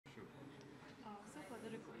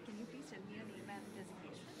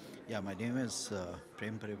Yeah, my name is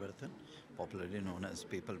Prem Parivartan, popularly known as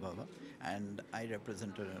Peepal Baba, and I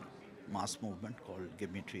represent a mass movement called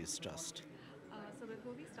Give Me Trees Trust. So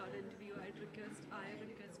before we start the interview, I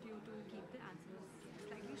request you to keep the answers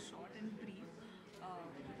slightly short and brief.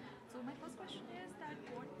 So my first question is that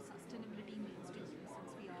what sustainability means to you, since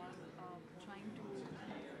we are trying to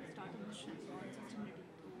start a mission on sustainability.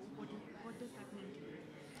 So what does that mean to you?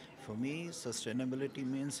 For me, sustainability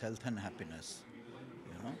means health and happiness,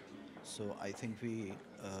 you know. So I think we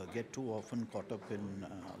get too often caught up in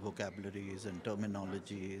vocabularies and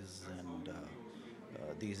terminologies and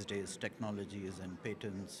these days technologies and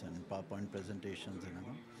patents and PowerPoint presentations and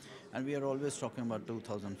all. And we are always talking about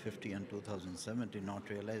 2050 and 2070, not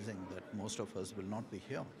realizing that most of us will not be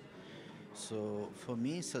here. So for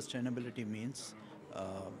me, sustainability means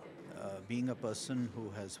being a person who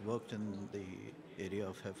has worked in the area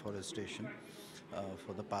of afforestation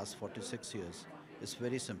for the past 46 years. It's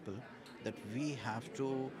very simple that we have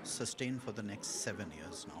to sustain for the next 7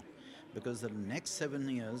 years now, because the next 7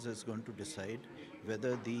 years is going to decide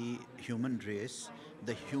whether the human race,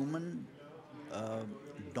 the human uh,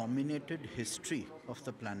 dominated history of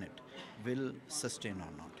the planet will sustain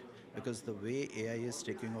or not. Because the way AI is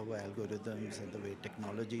taking over algorithms and the way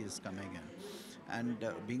technology is coming in, and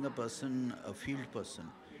being a person, a field person,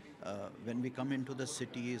 when we come into the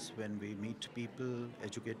cities, when we meet people,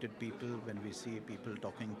 educated people, when we see people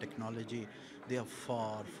talking technology, they are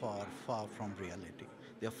far, far, far from reality.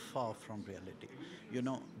 They are far from reality.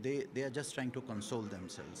 They are just trying to console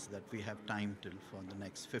themselves that we have time till for the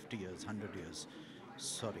next 50 years, 100 years.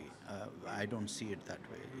 Sorry, I don't see it that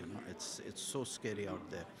way. It's so scary out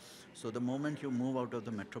there. So the moment you move out of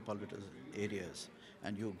the metropolitan areas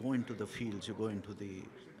and you go into the fields, you go into the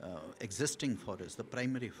existing forest, the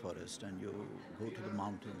primary forest, and you go to the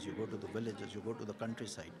mountains, you go to the villages, you go to the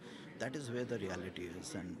countryside, that is where the reality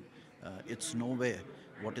is. And it's nowhere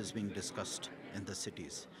what is being discussed in the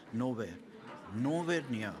cities. Nowhere. Nowhere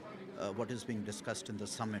near what is being discussed in the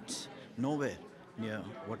summits. Nowhere near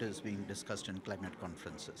what is being discussed in climate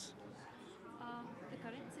conferences. The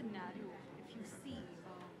current scenario, if you see,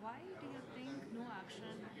 why do you think no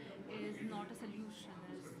action is not a solution,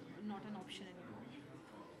 is not an option anymore?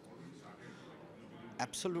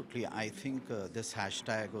 Absolutely. I think this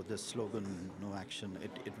hashtag or this slogan, no action,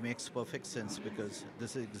 it makes perfect sense, because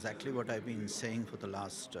this is exactly what I've been saying for the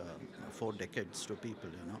last 4 decades to people,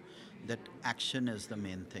 that action is the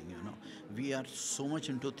main thing, We are so much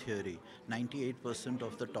into theory. 98%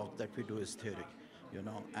 of the talk that we do is theory,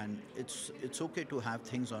 and it's okay to have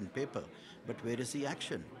things on paper, but where is the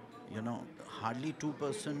action? Hardly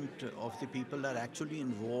 2% of the people are actually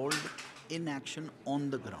involved in action on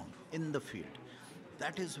the ground, in the field.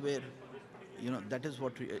 That is where, that is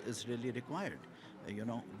what is really required.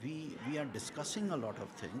 We are discussing a lot of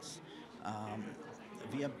things. um,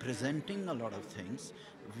 we are presenting a lot of things.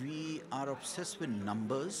 We are obsessed with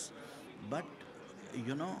numbers, but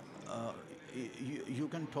you know you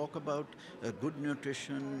can talk about good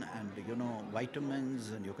nutrition and vitamins,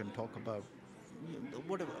 and you can talk about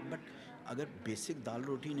whatever, but अगर basic दाल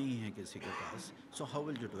रोटी नहीं है किसी के पास, so how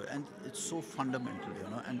will you do it? And it's so fundamental,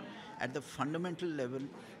 and at the fundamental level,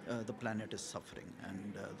 the planet is suffering,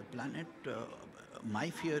 and the planet, my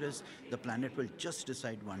fear is the planet will just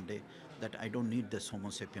decide one day that I don't need this Homo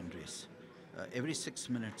sapien race. Every 6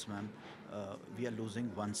 minutes, ma'am, we are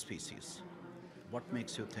losing one species. What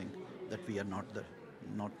makes you think that we are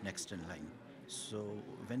not next in line? So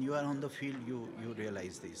when you are on the field, you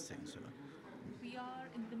realize these things. We are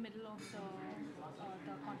in the middle of the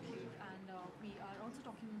conflict, and we are also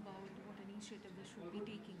talking about what initiative we should be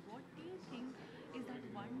taking. What do you think is that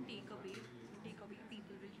one takeaway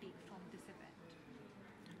people will take from this event?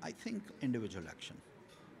 I think individual action,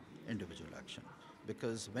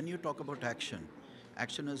 because when you talk about action,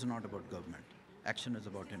 action is not about government. Action is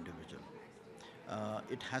about individual.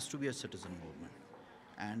 It has to be a citizen movement,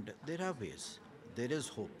 and there are ways. There is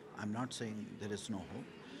hope. I'm not saying there is no hope,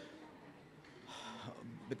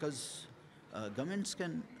 because governments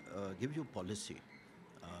can give you policy.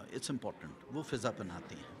 It's important, वो फिज़ा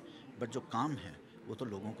बनाती हैं, but जो काम है वो तो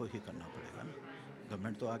लोगों को ही करना पड़ेगा ना.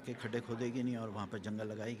 गवर्नमेंट तो आके खड्डे खोदेगी नहीं और वहाँ पर जंगल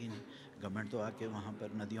लगाएगी नहीं. गवर्नमेंट तो आके वहाँ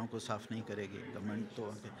पर नदियों को साफ़ नहीं करेगी. गवर्नमेंट तो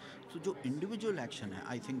आके, तो जो इंडिविजुअल एक्शन है,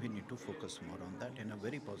 I think we need to focus more on that in a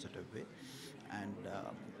very positive way. And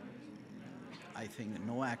I think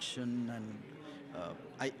no action, and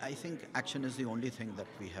I think action is the only thing that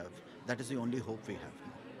we have. That is the only hope we have.